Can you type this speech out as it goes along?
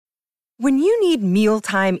When you need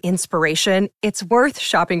mealtime inspiration, it's worth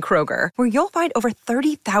shopping Kroger, where you'll find over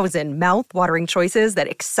 30,000 mouth-watering choices that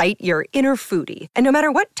excite your inner foodie. And no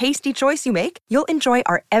matter what tasty choice you make, you'll enjoy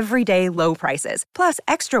our everyday low prices, plus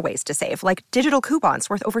extra ways to save, like digital coupons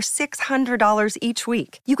worth over $600 each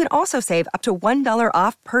week. You can also save up to $1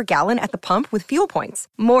 off per gallon at the pump with fuel points.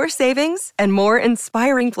 More savings and more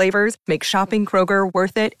inspiring flavors make shopping Kroger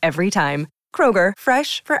worth it every time. Kroger,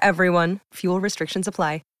 fresh for everyone. Fuel restrictions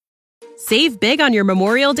apply. Save big on your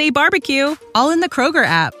Memorial Day barbecue, all in the Kroger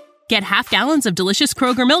app. Get half gallons of delicious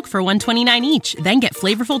Kroger milk for $1.29 each. Then get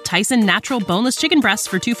flavorful Tyson natural boneless chicken breasts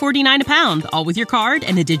for $2.49 a pound, all with your card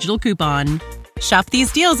and a digital coupon. Shop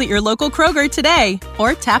these deals at your local Kroger today,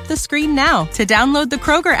 or tap the screen now to download the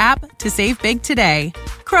Kroger app to save big today.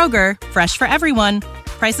 Kroger, fresh for everyone.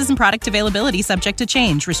 Prices and product availability subject to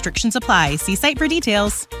change. Restrictions apply. See site for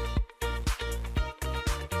details.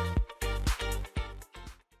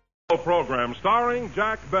 Program starring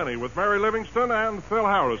Jack Benny with Mary Livingston and Phil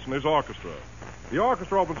Harris and his orchestra. The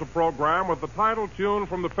orchestra opens the program with the title tune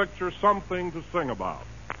from the picture Something to Sing About.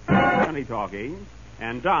 Funny talking.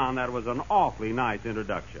 And, Don, that was an awfully nice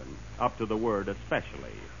introduction, up to the word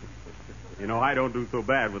especially. You know, I don't do so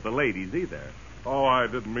bad with the ladies either. Oh, I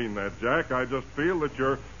didn't mean that, Jack. I just feel that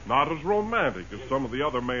you're not as romantic as some of the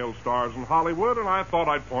other male stars in Hollywood, and I thought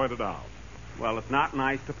I'd point it out. Well, it's not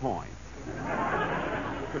nice to point.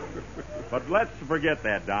 But let's forget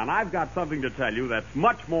that, Don. I've got something to tell you that's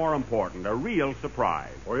much more important, a real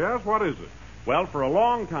surprise. Oh, yes? What is it? Well, for a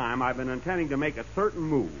long time, I've been intending to make a certain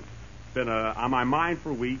move. It's been on my mind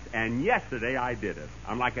for weeks, and yesterday I did it.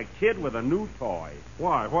 I'm like a kid with a new toy.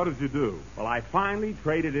 Why? What did you do? Well, I finally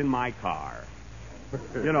traded in my car.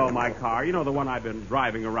 You know, my car. You know, the one I've been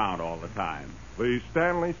driving around all the time. The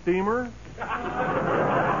Stanley steamer?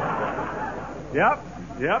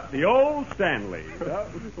 Yep, the old Stanley.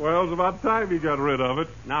 Well, it's about time you got rid of it.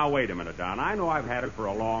 Now, wait a minute, Don. I know I've had it for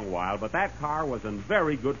a long while, but that car was in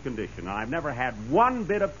very good condition, and I've never had one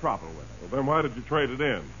bit of trouble with it. Well, then why did you trade it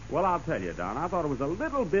in? Well, I'll tell you, Don, I thought it was a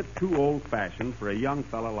little bit too old-fashioned for a young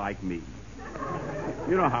fella like me.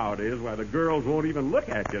 You know how it is, why the girls won't even look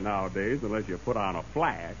at you nowadays unless you put on a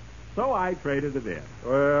flash. So I traded it in.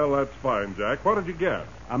 Well, that's fine, Jack. What did you get?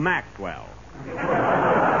 A Maxwell.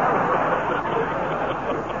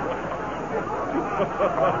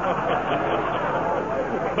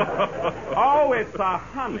 Oh, it's a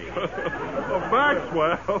honey. A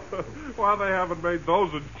Maxwell? Why, they haven't made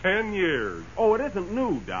those in 10 years. Oh, it isn't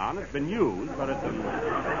new, Don. It's been used, but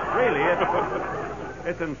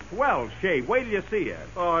it's in swell shape. Wait till you see it.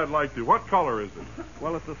 Oh, I'd like to. What color is it?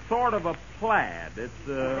 Well, it's a sort of a plaid. It's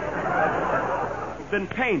been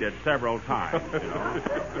painted several times, you know.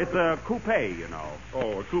 It's a coupe, you know.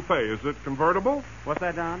 Oh, a coupe. Is it convertible? What's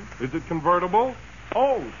that, Don? Is it convertible?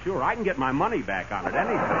 Oh, sure. I can get my money back on it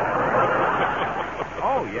anytime.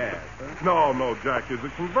 Oh, yes. No, Jack. Is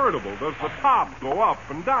it convertible? Does the top go up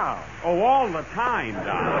and down? Oh, all the time, Don.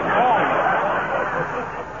 All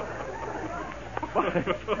the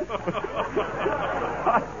time.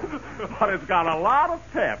 But it's got a lot of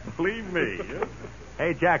pep, believe me.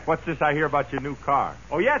 Hey, Jack, what's this I hear about your new car?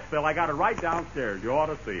 Oh, yes, Phil. I got it right downstairs. You ought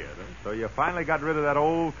to see it. So you finally got rid of that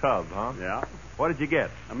old tub, huh? Yeah. What did you get?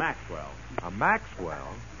 A Maxwell. A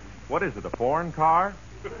Maxwell? What is it, a foreign car?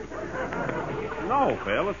 No,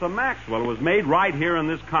 Phil, it's a Maxwell. It was made right here in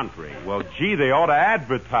this country. Well, gee, they ought to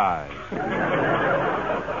advertise.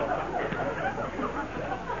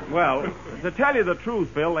 Well, to tell you the truth,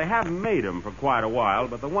 Phil, they haven't made them for quite a while,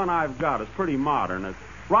 but the one I've got is pretty modern. It's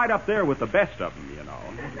right up there with the best of them, you know.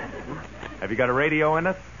 Have you got a radio in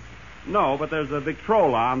it? No, but there's a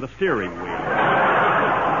Victrola on the steering wheel.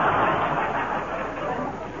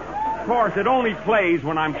 Of course, it only plays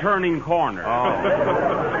when I'm turning corners. Oh.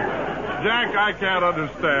 Jack, I can't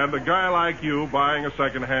understand a guy like you buying a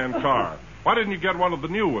second-hand car. Why didn't you get one of the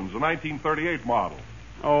new ones, a 1938 model?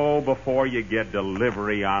 Oh, before you get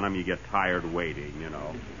delivery on them, you get tired waiting, you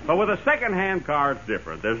know. But with a second-hand car, it's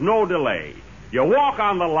different. There's no delay. You walk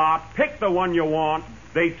on the lot, pick the one you want,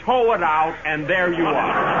 they tow it out, and there you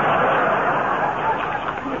are.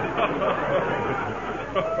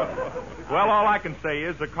 Well, all I can say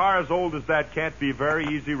is a car as old as that can't be very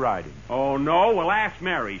easy riding. Oh, no? Well, ask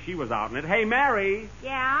Mary. She was out in it. Hey, Mary.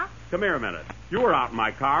 Yeah? Come here a minute. You were out in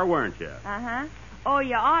my car, weren't you? Uh-huh. Oh,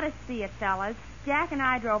 you ought to see it, fellas. Jack and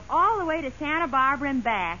I drove all the way to Santa Barbara and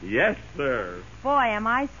back. Yes, sir. Boy, am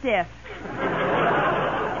I stiff.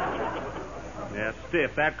 Yeah,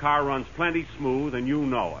 stiff. That car runs plenty smooth, and you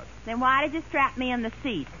know it. Then why did you strap me in the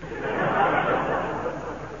seat?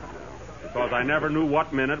 Because I never knew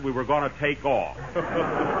what minute we were going to take off.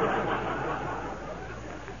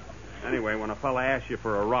 Anyway, Anyway, when a fella asks you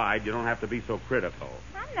for a ride, you don't have to be so critical.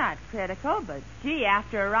 I'm not critical, but gee,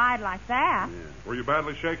 after a ride like that. Yeah. Were you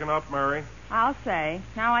badly shaken up, Mary? I'll say.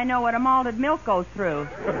 Now I know what a malted milk goes through.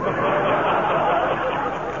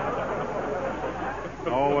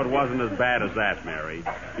 Oh, it wasn't as bad as that, Mary.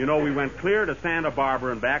 You know, we went clear to Santa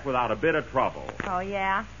Barbara and back without a bit of trouble. Oh,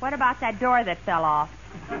 yeah? What about that door that fell off?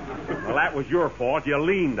 Well, that was your fault. You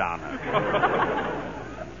leaned on it.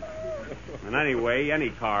 And anyway, any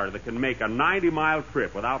car that can make a 90-mile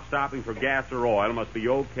trip without stopping for gas or oil must be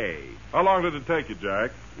okay. How long did it take you,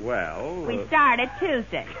 Jack? Well... We started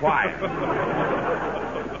Tuesday. Quiet.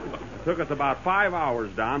 It took us about 5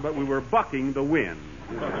 hours, Don, but we were bucking the wind.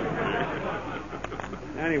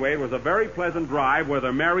 Anyway, it was a very pleasant drive,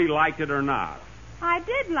 whether Mary liked it or not. I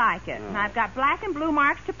did like it, and I've got black and blue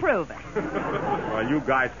marks to prove it. Well, you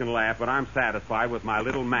guys can laugh, but I'm satisfied with my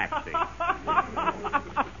little Maxie.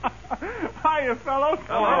 Hiya, fellows.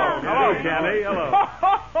 Hello. Hello, Kenny. Hello.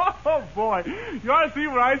 Oh, boy. You ought to see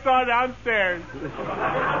what I saw downstairs.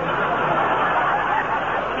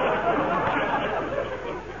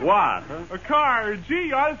 What? Huh? A car. Gee,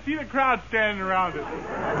 you ought to see the crowd standing around it.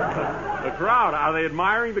 The crowd, are they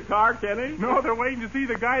admiring the car, Kenny? No, they're waiting to see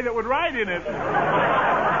the guy that would ride in it.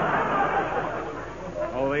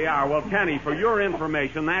 Oh, they are. Well, Kenny, for your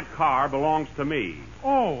information, that car belongs to me.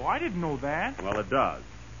 Oh, I didn't know that. Well, it does.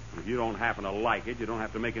 If you don't happen to like it, you don't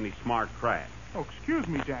have to make any smart cracks. Oh, excuse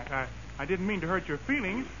me, Jack. I didn't mean to hurt your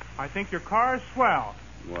feelings. I think your car is swell.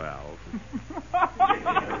 Well.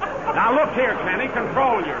 Now, look here, Kenny.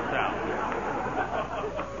 Control yourself.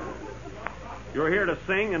 You're here to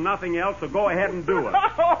sing and nothing else, so go ahead and do it.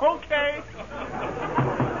 Okay.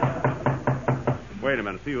 Wait a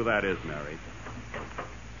minute. See who that is, Mary.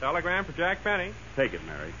 Telegram for Jack Benny. Take it,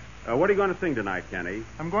 Mary. What are you going to sing tonight, Kenny?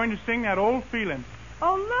 I'm going to sing that old feeling.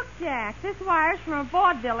 Oh, look, Jack. This wire's from a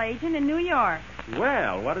vaudeville agent in New York.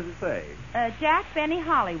 Well, what does it say? Jack Benny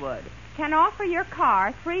Hollywood. Can offer your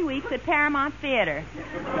car 3 weeks at Paramount Theater.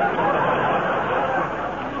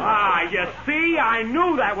 Ah, you see? I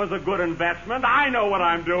knew that was a good investment. I know what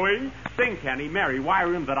I'm doing. Sing, Kenny. Mary,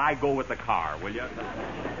 wire him that I go with the car, will you?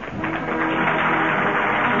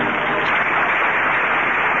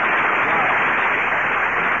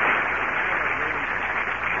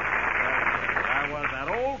 That was that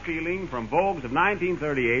old feeling from Vogues of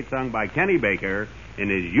 1938, sung by Kenny Baker in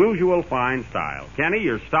his usual fine style. Kenny,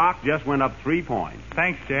 your stock just went up 3 points.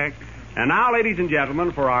 Thanks, Jack. And now, ladies and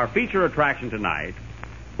gentlemen, for our feature attraction tonight,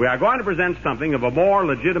 we are going to present something of a more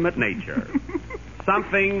legitimate nature.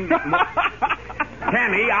 Something...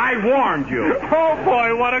 Kenny, I warned you. Oh,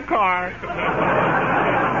 boy, what a car.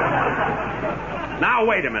 Now,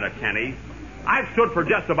 wait a minute, Kenny. I've stood for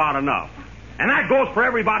just about enough. And that goes for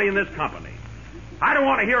everybody in this company. I don't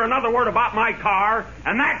want to hear another word about my car,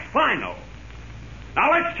 and that's final. Now,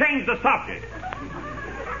 let's change the subject.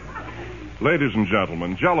 Ladies and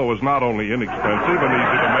gentlemen, Jell-O is not only inexpensive and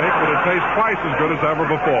easy to make, but it tastes twice as good as ever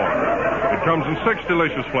before. It comes in 6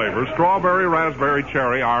 delicious flavors: strawberry, raspberry,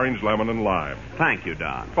 cherry, orange, lemon, and lime. Thank you,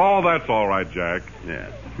 Don. Oh, that's all right, Jack. Yes.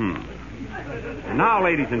 And now,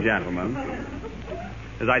 ladies and gentlemen,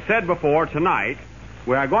 as I said before, tonight,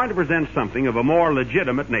 we are going to present something of a more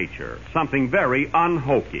legitimate nature, something very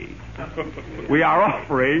unhokey. We are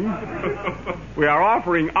offering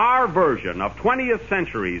our version of 20th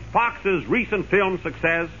century's Fox's recent film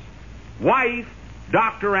success, Wife,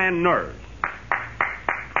 Doctor, and Nurse.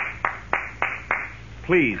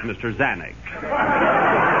 Please, Mr. Zanuck.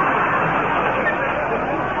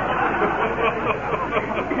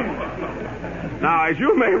 Now, as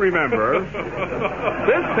you may remember,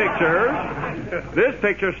 this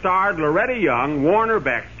picture starred Loretta Young, Warner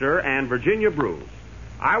Baxter, and Virginia Bruce.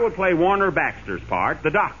 I will play Warner Baxter's part,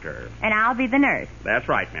 the doctor. And I'll be the nurse. That's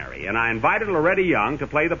right, Mary. And I invited Loretta Young to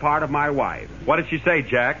play the part of my wife. What did she say,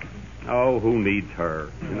 Jack? Oh, who needs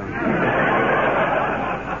her? You know.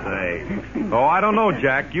 Say. Oh, I don't know,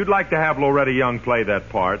 Jack. You'd like to have Loretta Young play that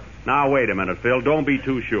part. Now, wait a minute, Phil. Don't be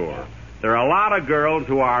too sure. There are a lot of girls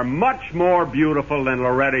who are much more beautiful than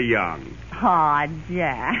Loretta Young. Aw,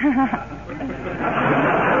 Jack.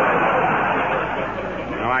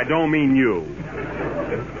 No, I don't mean you.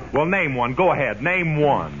 Well, name one. Go ahead. Name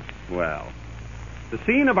one. Well, the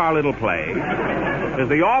scene of our little play is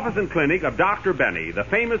the office and clinic of Dr. Benny, the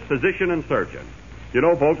famous physician and surgeon. You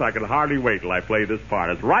know, folks, I can hardly wait till I play this part.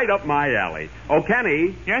 It's right up my alley. Oh,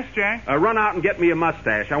 Kenny. Yes, Jack? Run out and get me a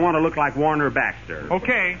mustache. I want to look like Warner Baxter.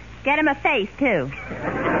 Okay. Get him a face, too.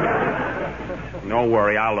 Don't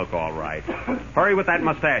worry, I'll look all right. Hurry with that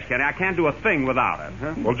mustache, Kenny. I can't do a thing without it.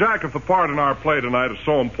 Huh? Well, Jack, if the part in our play tonight is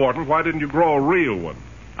so important, why didn't you grow a real one?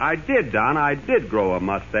 I did, Don. I did grow a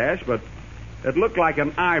mustache, but it looked like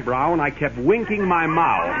an eyebrow, and I kept winking my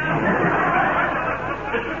mouth.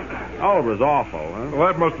 Oh, it was awful, huh? Well,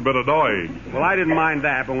 that must have been annoying. Well, I didn't mind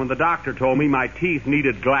that, but when the doctor told me my teeth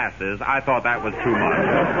needed glasses, I thought that was too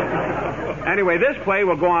much. Anyway, this play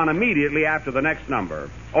will go on immediately after the next number.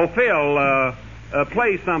 Oh, Phil,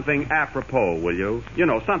 play something apropos, will you? You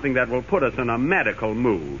know, something that will put us in a medical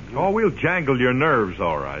mood. Oh, we'll jangle your nerves,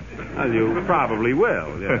 all right. Well, you probably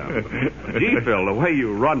will, yeah. Gee, Phil, the way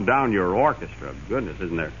you run down your orchestra, goodness,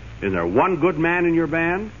 isn't there one good man in your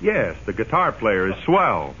band? Yes, the guitar player is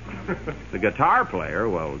swell. The guitar player?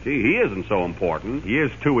 Well, gee, he isn't so important. He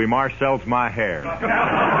is, too. He marcels my hair.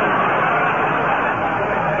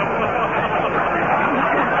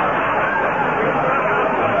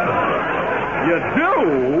 You do?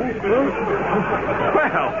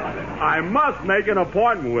 Well, I must make an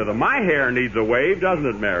appointment with him. My hair needs a wave, doesn't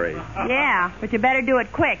it, Mary? Yeah, but you better do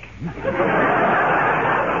it quick.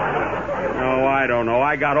 Oh, I don't know.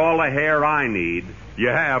 I got all the hair I need. You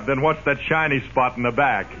have? Then what's that shiny spot in the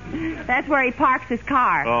back? That's where he parks his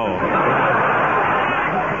car. Oh.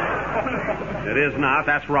 It is not.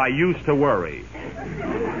 That's where I used to worry.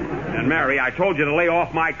 And, Mary, I told you to lay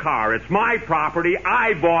off my car. It's my property.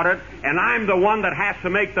 I bought it, and I'm the one that has to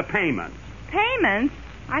make the payments. Payments?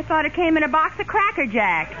 I thought it came in a box of Cracker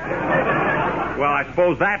Jacks. Well, I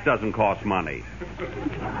suppose that doesn't cost money.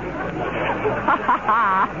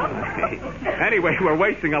 Anyway, we're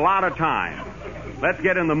wasting a lot of time. Let's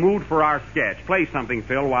get in the mood for our sketch. Play something,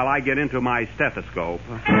 Phil, while I get into my stethoscope.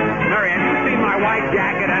 Mary, have you seen my white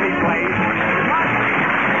jacket any place?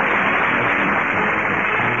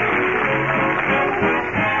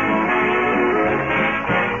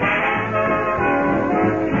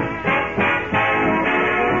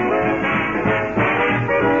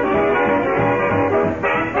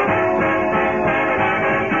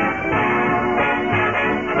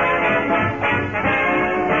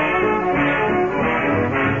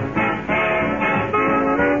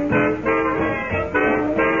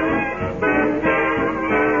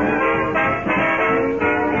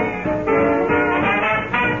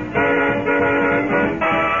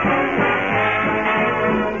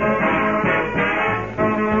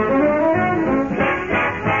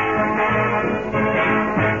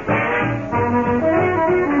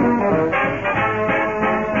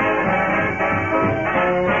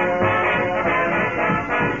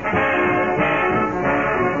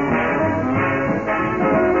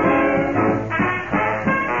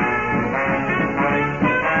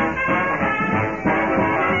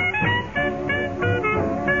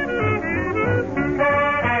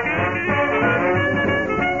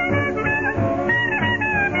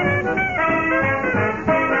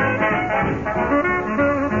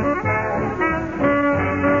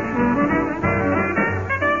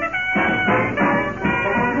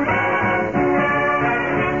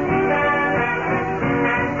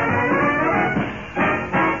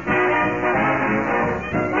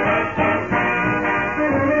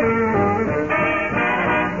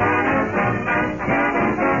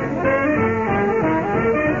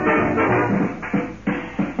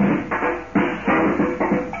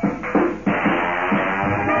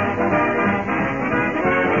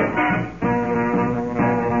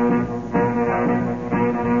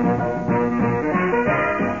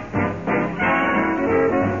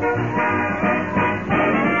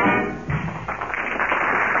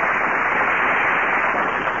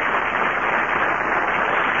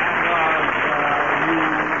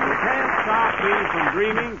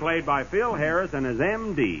 Played by Phil Harris and his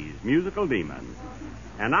MDs, musical demons.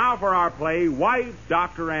 And now for our play, Wife,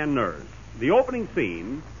 Doctor, and Nurse. The opening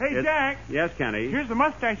scene... Hey, Jack. Yes, Kenny? Here's the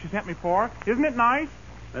mustache you sent me for. Isn't it nice?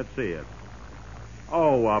 Let's see it.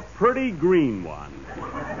 Oh, a pretty green one.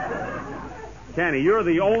 Kenny, you're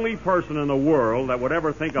the only person in the world that would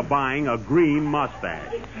ever think of buying a green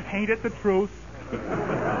mustache. Ain't it the truth?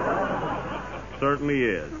 Certainly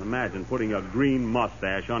is. Imagine putting a green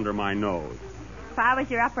mustache under my nose. If I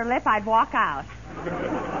was your upper lip, I'd walk out.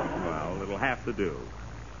 Well, it'll have to do.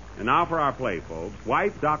 And now for our play, folks.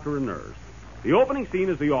 Wife, Doctor, and Nurse. The opening scene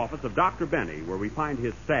is the office of Dr. Benny, where we find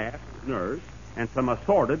his staff, nurse, and some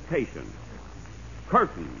assorted patients.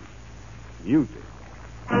 Curtains. Music.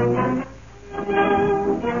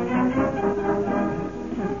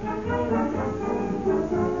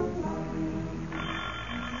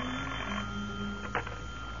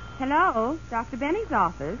 Hello, Dr. Benny's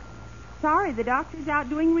office. Sorry, the doctor's out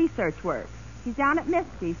doing research work. He's down at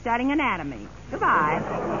Minsky's studying anatomy. Goodbye.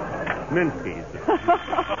 Minsky's.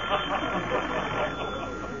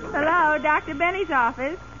 Hello, Dr. Benny's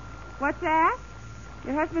office. What's that?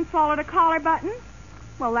 Your husband swallowed a collar button?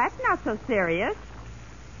 Well, that's not so serious.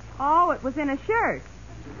 Oh, it was in a shirt.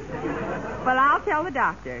 Well, I'll tell the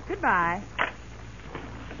doctor. Goodbye.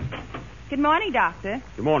 Good morning, Doctor.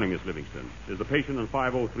 Good morning, Miss Livingston. Is the patient in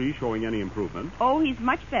 503 showing any improvement? Oh, he's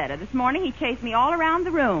much better. This morning he chased me all around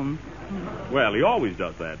the room. Well, he always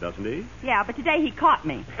does that, doesn't he? Yeah, but today he caught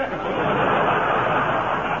me.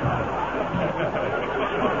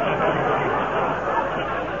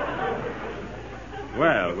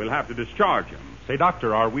 Well, we'll have to discharge him. Say,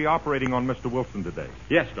 Doctor, are we operating on Mr. Wilson today?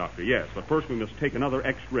 Yes, Doctor, yes. But first we must take another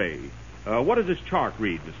X-ray. What does this chart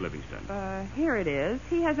read, Miss Livingston? Here it is.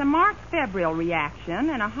 He has a marked febrile reaction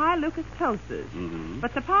and a high leukocytosis. Mm-hmm.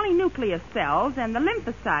 But the polynucleus cells and the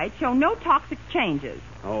lymphocytes show no toxic changes.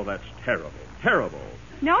 Oh, that's terrible. Terrible.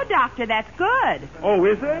 No, Doctor, that's good. Oh,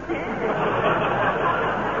 is it?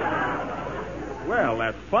 Well,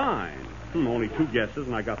 that's fine. Only 2 guesses,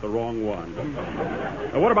 and I got the wrong one.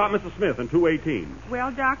 What about Mrs. Smith in 218? Well,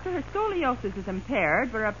 Doctor, her scoliosis is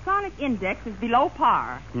impaired, but her opsonic index is below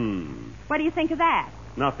par. What do you think of that?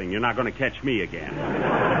 Nothing. You're not going to catch me again.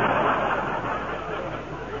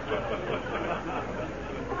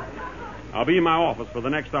 I'll be in my office for the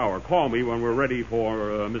next hour. Call me when we're ready for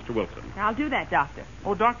Mr. Wilson. I'll do that, Doctor.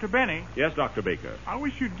 Oh, Dr. Benny, Yes, Dr. Baker. I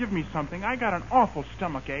wish you'd give me something. I got an awful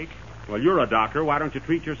stomach ache. Well, you're a doctor. Why don't you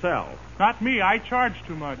treat yourself? Not me. I charge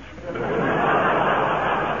too much.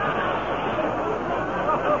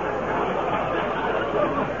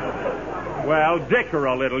 Well, dicker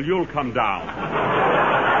a little. You'll come down.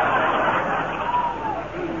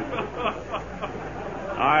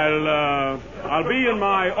 I'll be in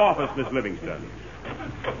my office, Miss Livingston.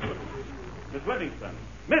 Miss Livingston.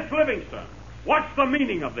 Miss Livingston. What's the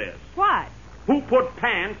meaning of this? What? Who put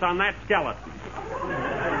pants on that skeleton?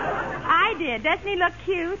 I did. Doesn't he look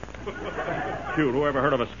cute? Shoot, who ever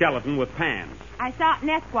heard of a skeleton with pants? I saw it in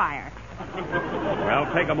Esquire. Well,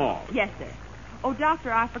 take them off. Yes, sir. Oh,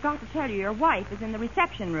 Doctor, I forgot to tell you, your wife is in the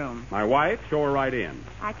reception room. My wife? Show her right in.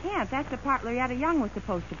 I can't. That's the part Loretta Young was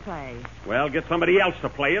supposed to play. Well, get somebody else to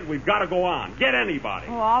play it. We've got to go on. Get anybody.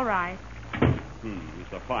 Oh, all right.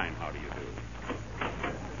 It's a fine how do you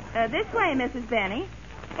do. This way, Mrs. Benny.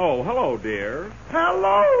 Oh, hello, dear.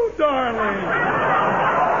 Hello, darling.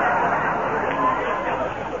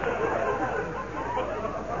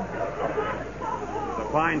 It's a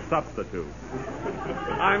fine substitute.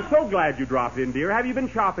 I'm so glad you dropped in, dear. Have you been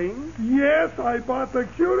shopping? Yes, I bought the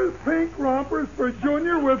cutest pink rompers for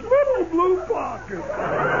Junior with little blue pockets.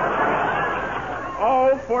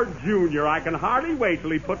 Oh, for Junior. I can hardly wait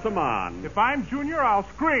till he puts them on. If I'm Junior, I'll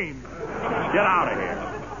scream. Get out of here.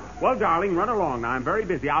 Well, darling, run along now. I'm very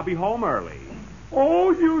busy. I'll be home early.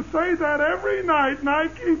 Oh, you say that every night, and I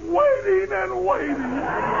keep waiting and waiting.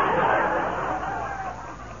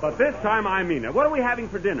 But this time I mean it. What are we having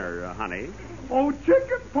for dinner, honey? Oh,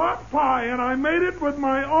 chicken pot pie, and I made it with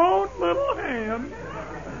my own little hand.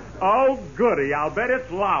 Oh, goody. I'll bet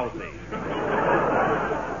it's lousy.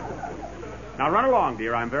 Now, run along,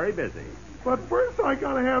 dear. I'm very busy. But first I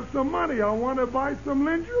gotta have some money. I want to buy some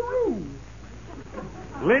lingerie.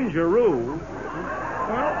 Lingeroo?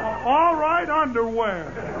 Well, all right,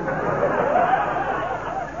 underwear.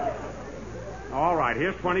 All right,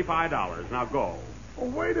 here's $25. Now go. Oh,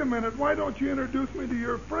 wait a minute. Why don't you introduce me to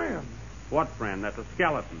your friend? What friend? That's a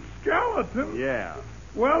skeleton. Skeleton? Yeah.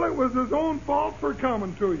 Well, it was his own fault for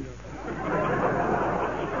coming to you.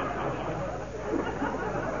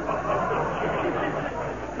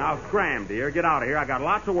 Now, scram, dear. Get out of here. I got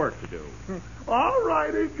lots of work to do. All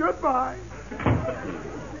righty. Goodbye.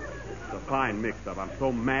 It's a fine mix-up. I'm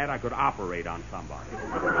so mad I could operate on somebody.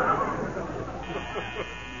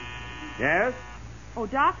 Yes? Oh,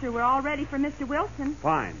 Doctor, we're all ready for Mr. Wilson.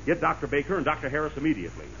 Fine. Get Dr. Baker and Dr. Harris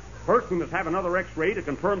immediately. First, we must have another X-ray to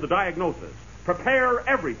confirm the diagnosis. Prepare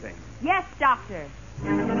everything. Yes, Doctor.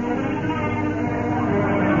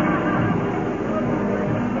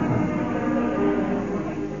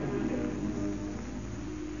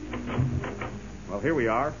 Well, here we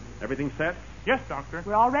are. Everything set? Yes, Doctor.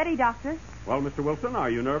 We're all ready, Doctor. Well, Mr. Wilson,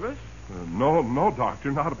 are you nervous? No,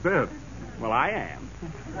 Doctor, not a bit. Well, I am.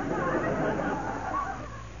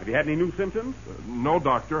 Have you had any new symptoms? No,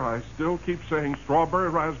 Doctor, I still keep saying strawberry,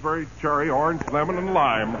 raspberry, cherry, orange, lemon, and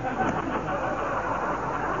lime.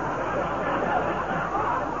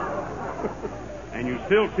 And you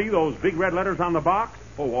still see those big red letters on the box?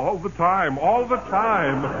 Oh, all the time.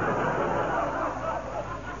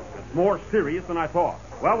 It's more serious than I thought.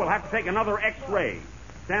 Well, we'll have to take another X-ray.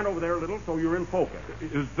 Stand over there a little so you're in focus.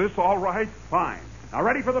 Is this all right? Fine. Now,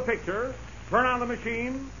 ready for the picture. Turn on the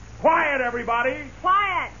machine. Quiet, everybody.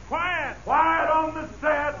 Quiet. Quiet. Quiet on the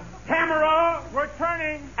set. Camera. We're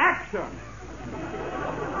turning. Action.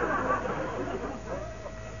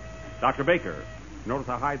 Dr. Baker, notice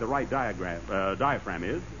how high the right diaphragm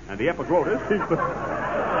is, and the epiglottis is the...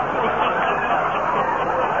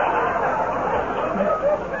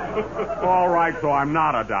 All right, so I'm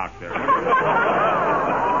not a doctor.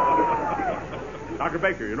 Dr.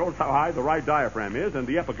 Baker, you notice how high the right diaphragm is, and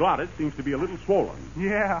the epiglottis seems to be a little swollen.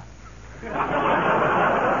 Yeah.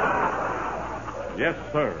 Yes,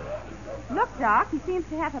 sir. Look, Doc, he seems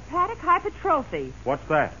to have hepatic hypertrophy. What's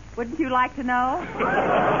that? Wouldn't you like to know?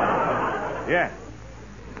 Yes.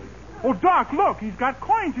 Oh, Doc, look, he's got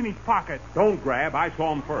coins in his pocket. Don't grab. I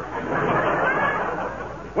saw him first.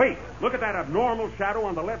 Wait, look at that abnormal shadow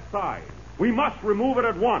on the left side. We must remove it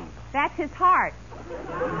at once. That's his heart.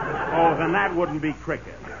 Oh, then that wouldn't be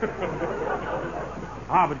cricket.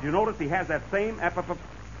 But you notice he has that same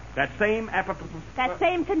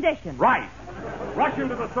condition. Right. Rush him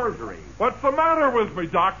to the surgery. What's the matter with me,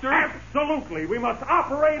 Doctor? Absolutely. We must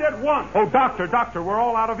operate at once. Oh, doctor, we're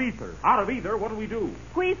all out of ether. Out of either, what do we do?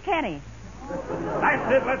 Squeeze Kenny.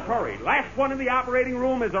 That's it. Let's hurry. Last one in the operating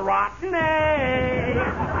room is a rotten egg.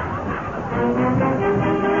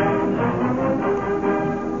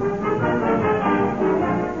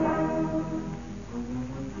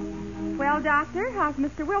 Well, Doctor, how's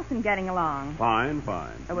Mr. Wilson getting along? Fine.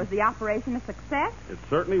 Was the operation a success? It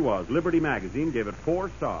certainly was. Liberty Magazine gave it 4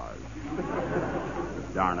 stars.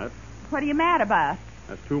 Darn it. What are you mad about?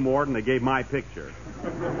 That's 2 more than they gave my picture.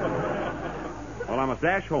 Well, I must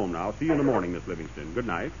dash home now. See you in the morning, Miss Livingston. Good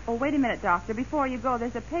night. Oh, wait a minute, Doctor. Before you go,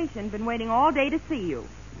 there's a patient been waiting all day to see you.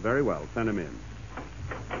 Very well. Send him in.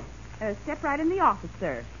 Step right in the office,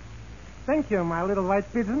 sir. Thank you, my little white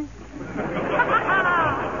pigeon.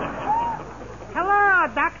 Hello,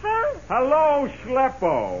 Doctor. Hello,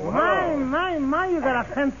 Schleppo. My, you got a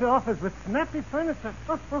fancy office with snappy furniture.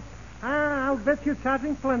 I'll bet you're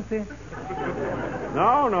charging plenty.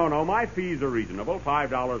 No. My fees are reasonable.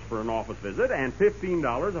 $5 for an office visit and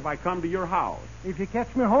 $15 if I come to your house. If you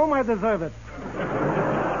catch me home, I deserve it.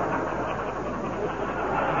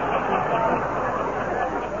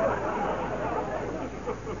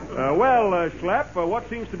 Schlepp, what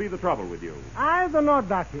seems to be the trouble with you? I don't know,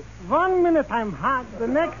 Doctor. 1 minute I'm hot, the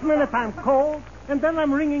next minute I'm cold, and then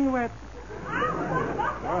I'm wringing wet.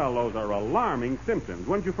 Well, those are alarming symptoms.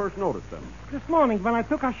 When did you first notice them? This morning when I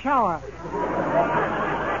took a shower.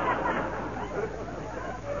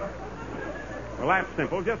 Well, that's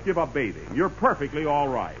simple. Just give up bathing. You're perfectly all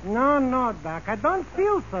right. No, Doc. I don't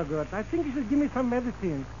feel so good. I think you should give me some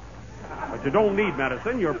medicine. But you don't need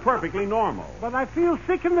medicine. You're perfectly normal. But I feel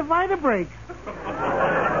sick in the Vita-breaks.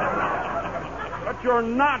 But you're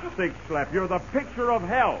not sick, Schlepp. You're the picture of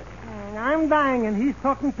health. I'm dying, and he's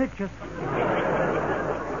talking pictures.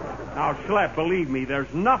 Now, Schlepp, believe me,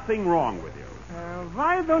 there's nothing wrong with you.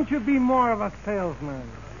 Why don't you be more of a salesman?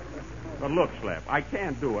 But look, Schlepp, I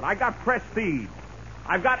can't do it. I got prestige.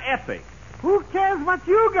 I've got ethics. Who cares what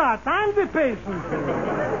you got? I'm the patient.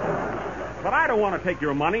 But I don't want to take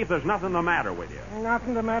your money if there's nothing the matter with you.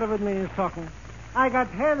 Nothing the matter with me, he's talking. I got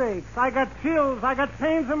headaches, I got chills, I got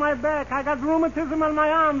pains in my back, I got rheumatism on my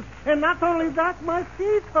arms, and not only that, my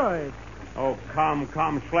feet hurt. Oh, come,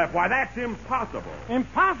 Schlepp. Why, that's impossible.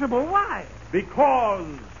 Impossible? Why? Because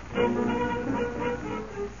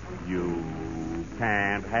you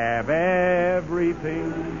can't have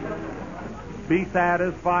everything. Be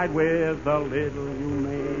satisfied with the little you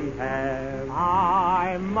may have.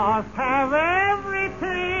 I must have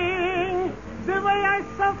everything. The way I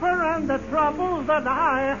suffer and the troubles that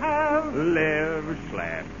I have. Live,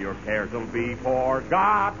 Schlepp. Your cares will be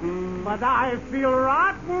forgotten. But I feel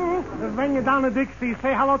rotten. When you're down to Dixie,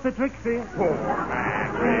 say hello to Trixie. Poor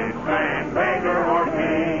man, rich man, beggar or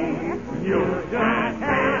king, you just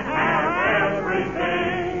can't have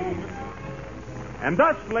everything. And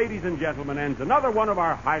thus, ladies and gentlemen, ends another one of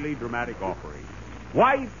our highly dramatic offerings.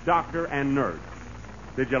 Wife, Doctor, and Nurse.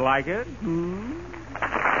 Did you like it?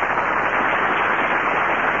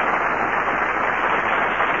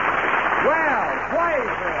 Well,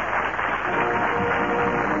 quiet there.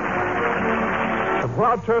 The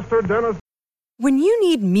Gloucester Dentist. When you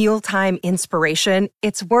need mealtime inspiration,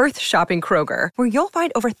 it's worth shopping Kroger, where you'll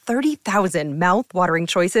find over 30,000 mouth-watering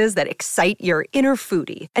choices that excite your inner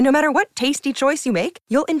foodie. And no matter what tasty choice you make,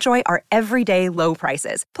 you'll enjoy our everyday low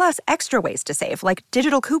prices, plus extra ways to save, like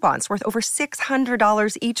digital coupons worth over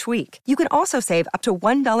 $600 each week. You can also save up to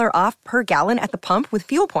 $1 off per gallon at the pump with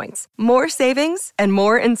fuel points. More savings and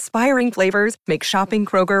more inspiring flavors make shopping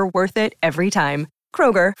Kroger worth it every time.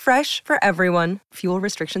 Kroger, fresh for everyone. Fuel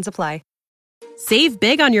restrictions apply. Save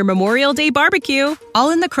big on your Memorial Day barbecue, all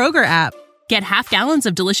in the Kroger app. Get half gallons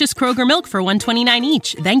of delicious Kroger milk for $1.29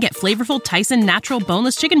 each. Then get flavorful Tyson natural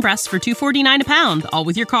boneless chicken breasts for $2.49 a pound, all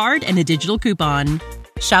with your card and a digital coupon.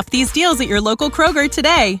 Shop these deals at your local Kroger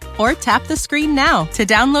today, or tap the screen now to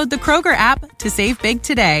download the Kroger app to save big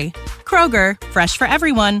today. Kroger, fresh for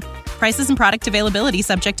everyone. Prices and product availability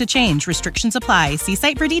subject to change. Restrictions apply. See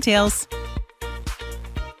site for details.